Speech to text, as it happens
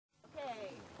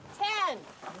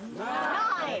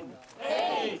9,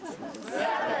 8,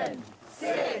 7,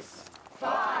 6,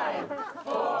 5,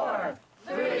 4,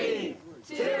 3,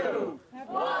 2,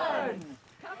 1.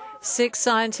 6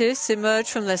 scientists emerged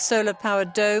from their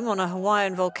solar-powered dome on a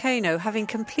Hawaiian volcano, having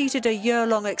completed a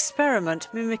year-long experiment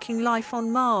mimicking life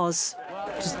on Mars.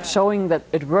 Just showing that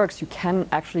it works, you can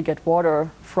actually get water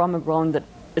from a ground that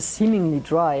is seemingly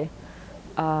dry.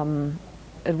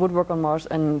 It would work on Mars,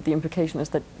 and the implication is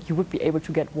that you would be able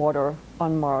to get water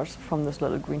on Mars from this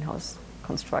little greenhouse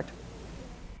construct.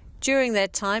 During their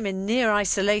time in near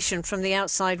isolation from the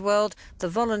outside world, the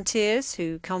volunteers,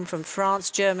 who come from France,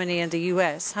 Germany and the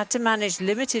US, had to manage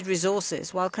limited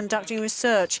resources while conducting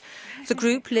research. The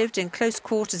group lived in close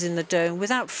quarters in the dome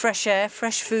without fresh air,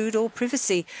 fresh food or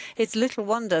privacy. It's little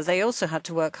wonder they also had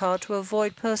to work hard to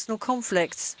avoid personal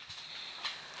conflicts.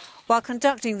 While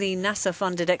conducting the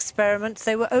NASA-funded experiment,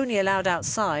 they were only allowed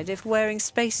outside if wearing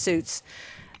spacesuits.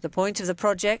 The point of the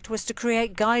project was to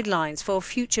create guidelines for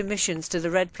future missions to the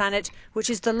Red Planet, which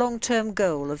is the long-term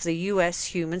goal of the US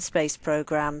human space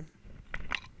program.